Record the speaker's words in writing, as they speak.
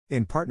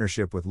In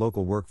partnership with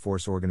local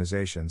workforce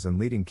organizations and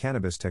leading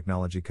cannabis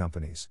technology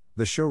companies,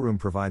 the showroom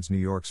provides New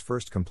York's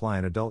first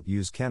compliant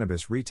adult-use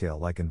cannabis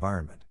retail-like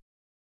environment.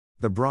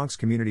 The Bronx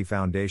Community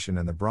Foundation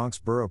and the Bronx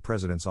Borough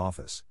President's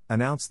Office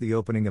announced the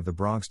opening of the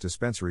Bronx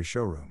Dispensary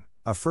Showroom,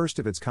 a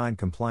first-of-its-kind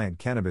compliant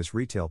cannabis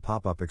retail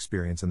pop-up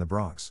experience in the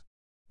Bronx.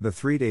 The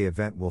 3-day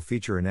event will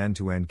feature an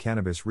end-to-end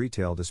cannabis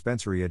retail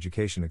dispensary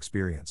education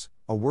experience,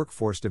 a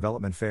workforce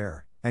development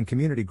fair, and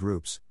community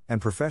groups and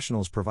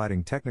professionals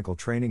providing technical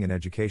training and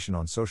education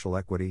on social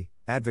equity,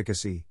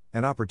 advocacy,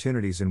 and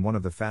opportunities in one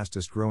of the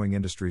fastest-growing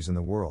industries in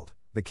the world,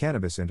 the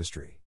cannabis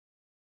industry.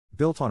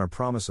 Built on a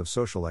promise of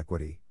social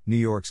equity, New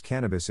York's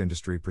cannabis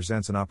industry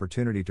presents an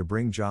opportunity to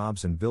bring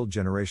jobs and build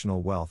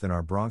generational wealth in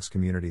our Bronx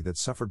community that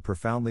suffered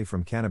profoundly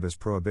from cannabis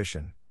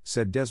prohibition,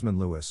 said Desmond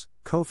Lewis,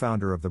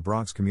 co-founder of the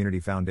Bronx Community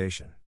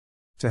Foundation.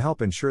 To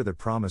help ensure that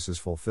promise is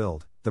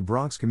fulfilled, the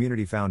Bronx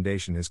Community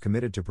Foundation is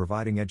committed to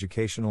providing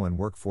educational and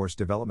workforce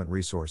development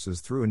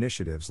resources through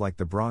initiatives like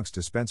the Bronx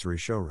Dispensary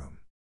Showroom.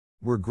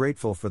 We're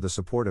grateful for the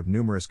support of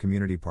numerous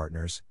community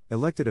partners,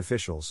 elected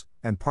officials,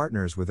 and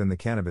partners within the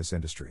cannabis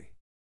industry.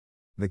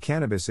 The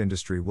cannabis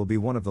industry will be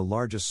one of the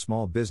largest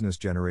small business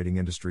generating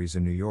industries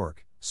in New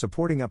York,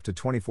 supporting up to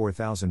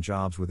 24,000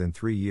 jobs within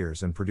 3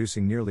 years and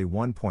producing nearly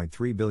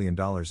 $1.3 billion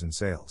in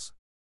sales.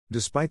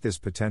 Despite this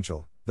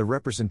potential, the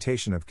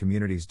representation of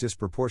communities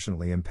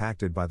disproportionately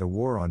impacted by the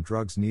war on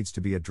drugs needs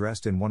to be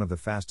addressed in one of the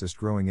fastest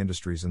growing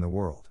industries in the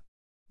world.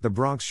 The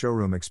Bronx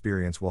Showroom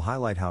experience will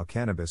highlight how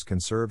cannabis can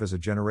serve as a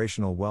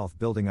generational wealth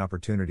building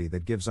opportunity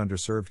that gives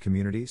underserved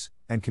communities,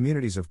 and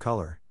communities of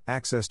color,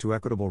 access to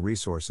equitable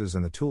resources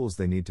and the tools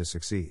they need to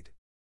succeed.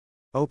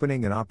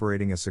 Opening and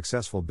operating a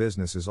successful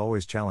business is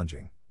always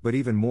challenging, but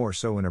even more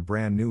so in a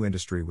brand new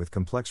industry with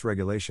complex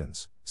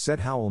regulations,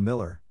 said Howell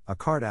Miller, a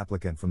card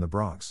applicant from the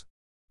Bronx.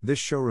 This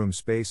showroom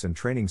space and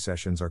training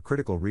sessions are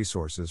critical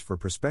resources for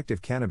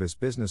prospective cannabis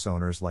business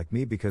owners like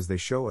me because they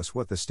show us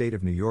what the state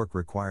of New York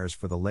requires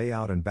for the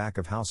layout and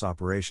back-of-house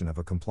operation of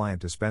a compliant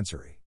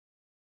dispensary.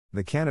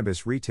 The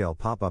cannabis retail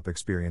pop-up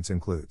experience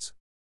includes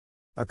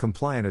a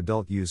compliant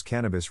adult-use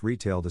cannabis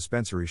retail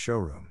dispensary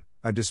showroom,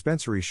 a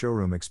dispensary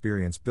showroom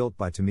experience built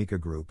by Tamika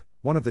Group,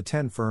 one of the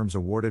 10 firms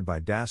awarded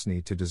by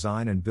DASNY to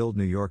design and build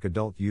New York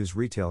adult-use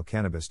retail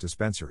cannabis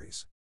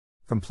dispensaries.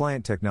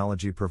 Compliant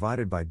technology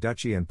provided by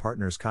Dutchie and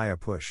partners Kaya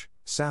Push,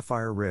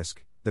 Sapphire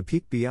Risk, The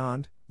Peak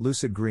Beyond,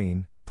 Lucid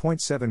Green, Point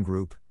 7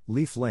 Group,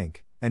 Leaf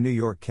Link, and New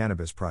York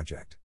Cannabis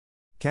Project.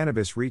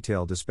 Cannabis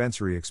retail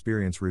dispensary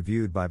experience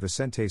reviewed by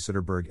Vicente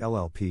Soderberg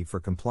LLP for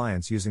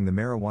compliance using the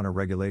Marijuana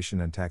Regulation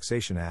and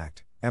Taxation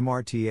Act,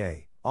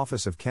 MRTA,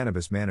 Office of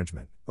Cannabis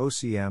Management,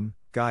 OCM,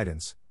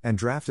 guidance, and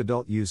draft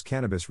adult use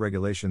cannabis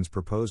regulations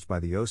proposed by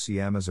the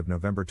OCM as of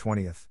November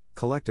 20,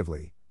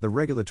 collectively, the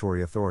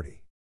regulatory authority.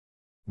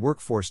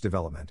 Workforce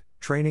development,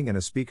 training and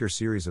a speaker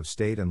series of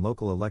state and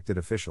local elected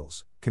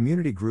officials,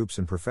 community groups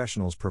and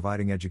professionals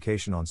providing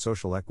education on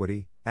social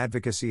equity,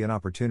 advocacy and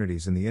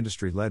opportunities in the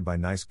industry led by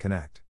Nice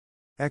Connect.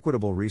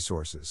 Equitable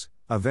resources,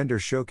 a vendor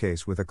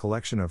showcase with a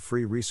collection of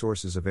free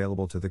resources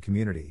available to the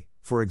community,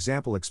 for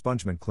example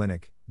expungement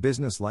clinic,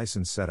 business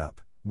license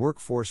setup,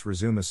 workforce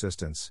resume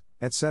assistance,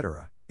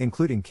 etc.,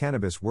 including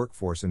Cannabis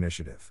Workforce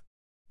Initiative.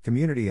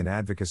 Community and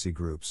advocacy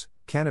groups,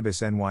 Cannabis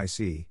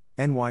NYC,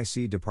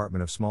 NYC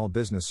Department of Small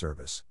Business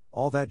Service,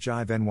 All That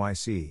Jive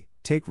NYC,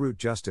 Take Root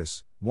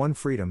Justice, One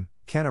Freedom,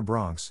 Canna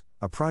Bronx,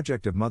 a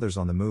project of Mothers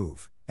on the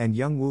Move, and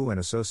Young Woo and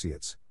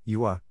Associates,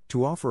 UA,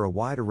 to offer a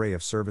wide array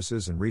of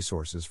services and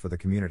resources for the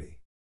community.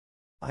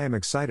 I am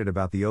excited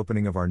about the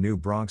opening of our new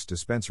Bronx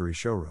Dispensary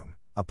Showroom,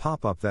 a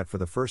pop-up that for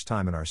the first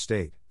time in our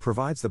state,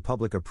 provides the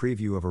public a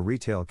preview of a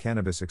retail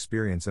cannabis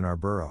experience in our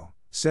borough,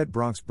 said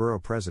Bronx Borough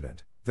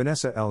President,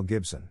 Vanessa L.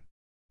 Gibson.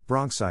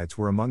 Bronxites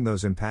were among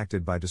those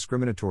impacted by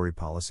discriminatory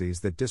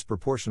policies that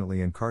disproportionately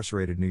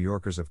incarcerated New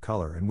Yorkers of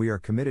color, and we are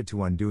committed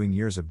to undoing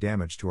years of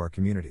damage to our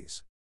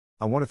communities.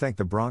 I want to thank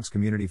the Bronx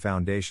Community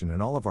Foundation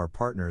and all of our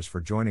partners for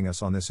joining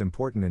us on this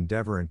important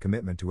endeavor and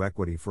commitment to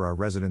equity for our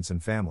residents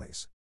and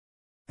families.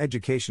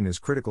 Education is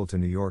critical to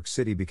New York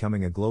City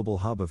becoming a global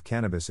hub of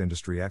cannabis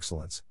industry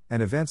excellence,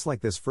 and events like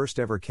this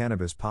first-ever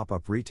cannabis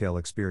pop-up retail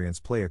experience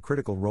play a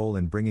critical role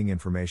in bringing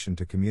information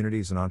to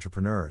communities and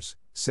entrepreneurs,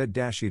 said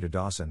Dashita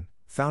Dawson,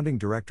 Founding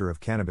Director of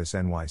Cannabis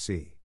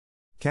NYC.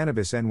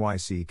 Cannabis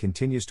NYC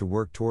continues to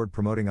work toward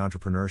promoting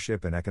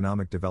entrepreneurship and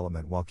economic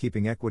development while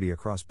keeping equity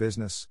across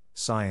business,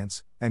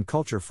 science, and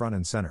culture front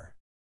and center.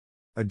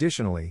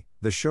 Additionally,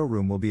 the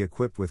showroom will be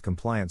equipped with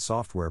compliant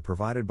software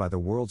provided by the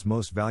world's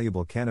most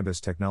valuable cannabis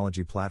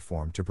technology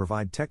platform to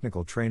provide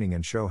technical training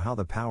and show how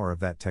the power of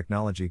that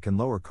technology can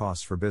lower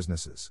costs for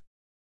businesses.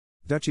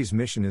 Dutchie's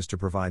mission is to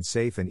provide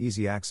safe and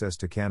easy access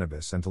to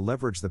cannabis and to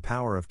leverage the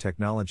power of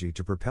technology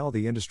to propel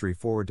the industry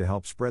forward to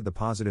help spread the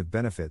positive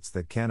benefits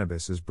that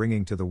cannabis is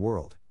bringing to the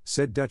world,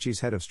 said Dutchie's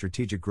head of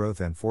strategic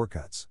growth and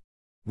Forecuts.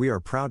 We are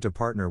proud to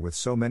partner with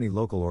so many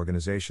local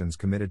organizations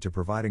committed to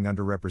providing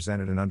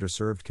underrepresented and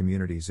underserved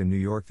communities in New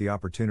York the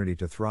opportunity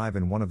to thrive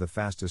in one of the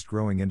fastest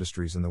growing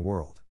industries in the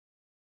world.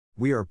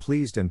 We are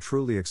pleased and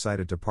truly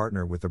excited to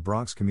partner with the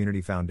Bronx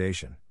Community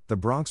Foundation, the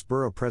Bronx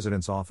Borough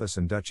President's Office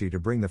and Dutchie to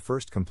bring the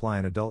first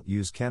compliant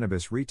adult-use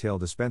cannabis retail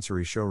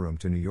dispensary showroom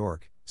to New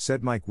York,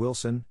 said Mike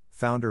Wilson,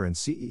 founder and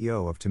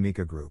CEO of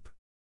Tamika Group.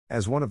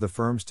 As one of the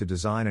firms to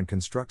design and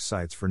construct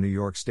sites for New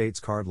York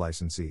State's card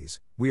licensees,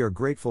 we are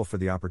grateful for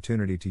the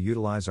opportunity to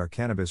utilize our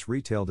cannabis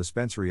retail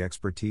dispensary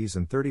expertise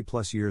and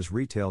 30-plus years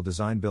retail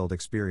design-build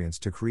experience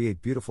to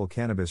create beautiful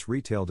cannabis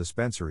retail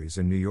dispensaries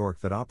in New York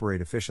that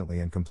operate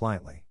efficiently and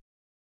compliantly.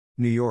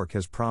 New York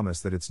has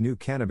promised that its new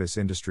cannabis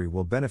industry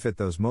will benefit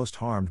those most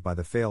harmed by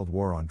the failed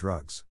war on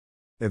drugs.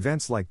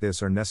 Events like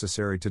this are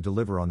necessary to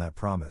deliver on that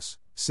promise,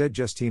 said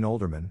Justine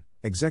Olderman,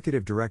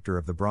 Executive Director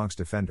of the Bronx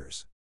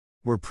Defenders.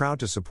 We're proud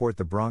to support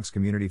the Bronx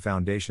Community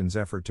Foundation's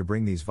effort to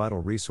bring these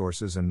vital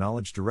resources and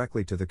knowledge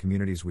directly to the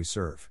communities we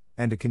serve,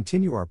 and to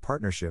continue our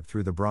partnership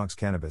through the Bronx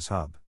Cannabis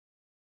Hub.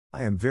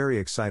 I am very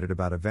excited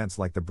about events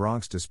like the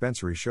Bronx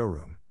Dispensary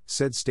Showroom,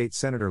 said State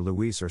Senator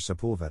Luis R.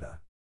 Sepulveda.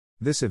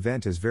 This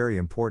event is very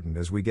important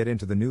as we get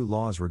into the new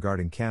laws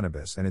regarding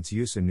cannabis and its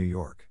use in New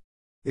York.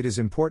 It is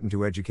important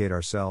to educate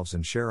ourselves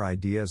and share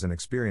ideas and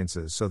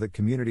experiences so that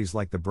communities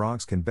like the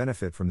Bronx can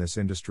benefit from this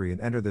industry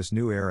and enter this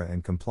new era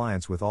in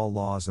compliance with all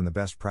laws and the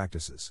best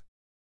practices.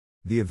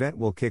 The event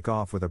will kick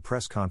off with a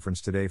press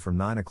conference today from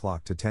 9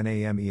 o'clock to 10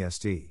 a.m.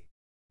 EST.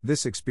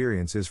 This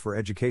experience is for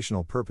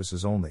educational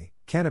purposes only.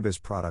 Cannabis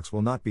products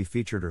will not be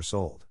featured or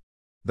sold.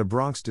 The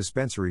Bronx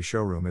Dispensary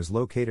Showroom is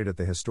located at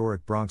the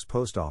historic Bronx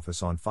Post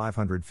Office on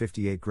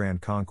 558 Grand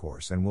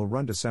Concourse and will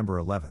run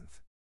December 11th.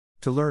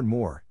 To learn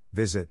more,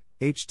 visit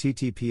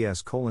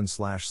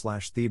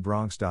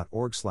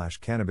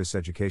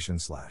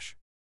https://thebronx.org/cannabiseducation/.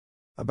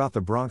 About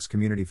the Bronx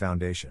Community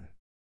Foundation.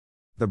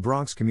 The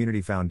Bronx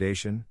Community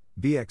Foundation,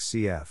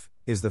 BXCF,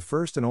 is the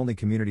first and only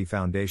community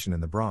foundation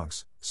in the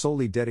Bronx,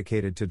 solely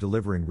dedicated to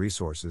delivering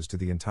resources to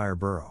the entire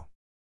borough.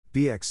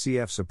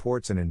 BXCF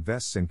supports and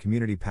invests in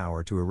community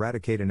power to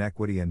eradicate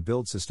inequity and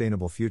build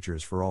sustainable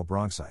futures for all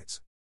Bronxites.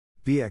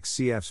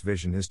 BXCF's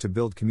vision is to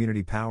build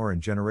community power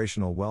and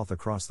generational wealth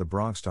across the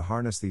Bronx to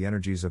harness the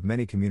energies of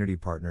many community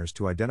partners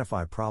to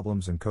identify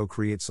problems and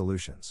co-create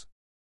solutions.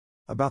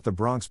 About the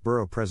Bronx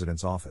Borough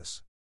President's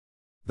Office.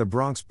 The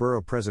Bronx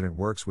Borough President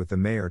works with the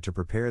mayor to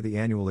prepare the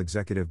annual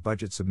executive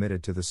budget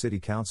submitted to the City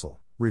Council,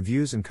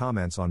 reviews and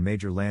comments on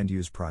major land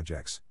use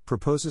projects,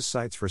 proposes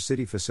sites for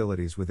city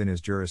facilities within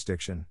his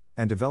jurisdiction,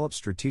 and develops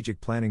strategic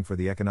planning for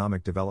the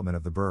economic development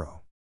of the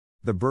borough.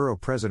 The borough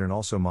president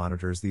also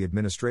monitors the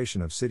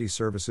administration of city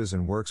services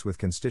and works with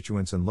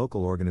constituents and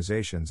local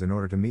organizations in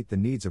order to meet the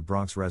needs of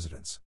Bronx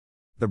residents.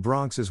 The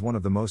Bronx is one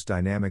of the most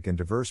dynamic and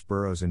diverse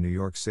boroughs in New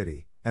York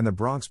City, and the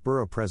Bronx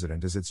Borough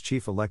President is its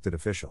chief elected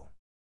official.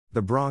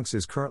 The Bronx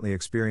is currently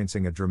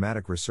experiencing a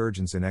dramatic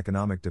resurgence in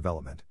economic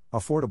development,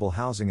 affordable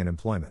housing and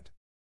employment.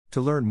 To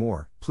learn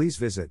more, please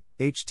visit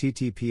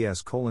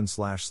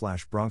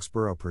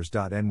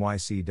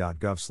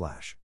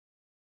https://bronxboroughpers.nyc.gov/.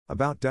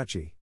 About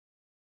Dutchie.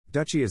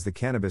 Dutchie is the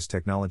cannabis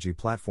technology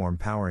platform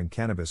powering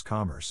cannabis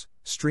commerce,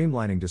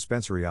 streamlining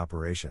dispensary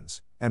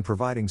operations, and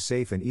providing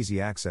safe and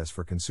easy access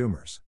for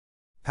consumers.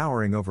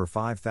 Powering over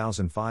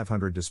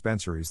 5,500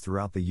 dispensaries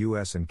throughout the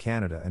U.S. and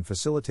Canada and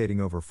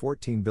facilitating over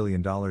 $14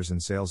 billion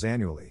in sales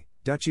annually,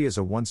 Dutchie is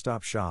a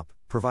one-stop shop,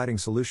 providing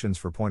solutions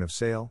for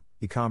point-of-sale,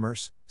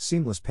 e-commerce,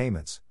 seamless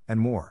payments, and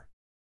more.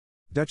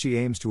 Dutchie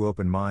aims to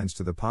open minds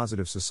to the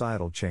positive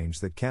societal change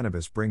that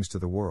cannabis brings to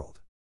the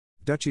world.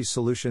 Dutchie's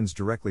solutions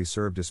directly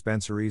serve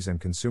dispensaries and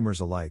consumers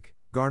alike,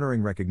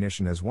 garnering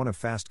recognition as one of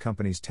Fast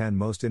Company's 10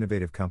 most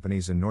innovative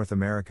companies in North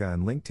America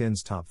and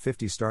LinkedIn's top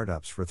 50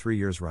 startups for 3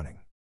 years running.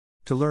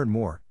 To learn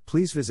more,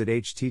 please visit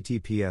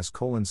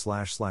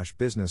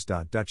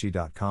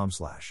https://business.dutchie.com/.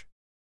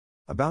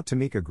 About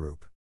Tamika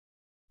Group.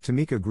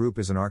 Tamika Group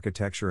is an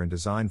architecture and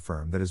design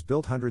firm that has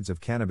built hundreds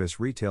of cannabis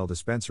retail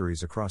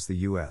dispensaries across the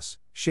U.S.,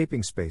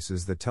 shaping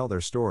spaces that tell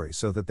their story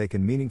so that they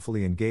can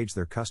meaningfully engage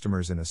their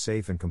customers in a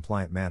safe and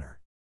compliant manner.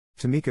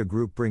 Tamika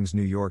Group brings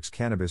New York's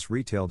cannabis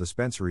retail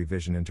dispensary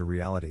vision into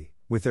reality,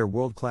 with their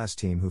world-class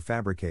team who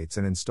fabricates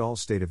and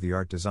installs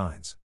state-of-the-art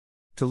designs.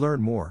 To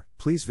learn more,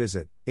 please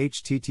visit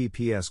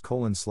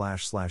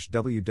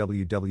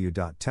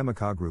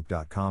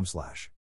https://www.temicagroup.com/.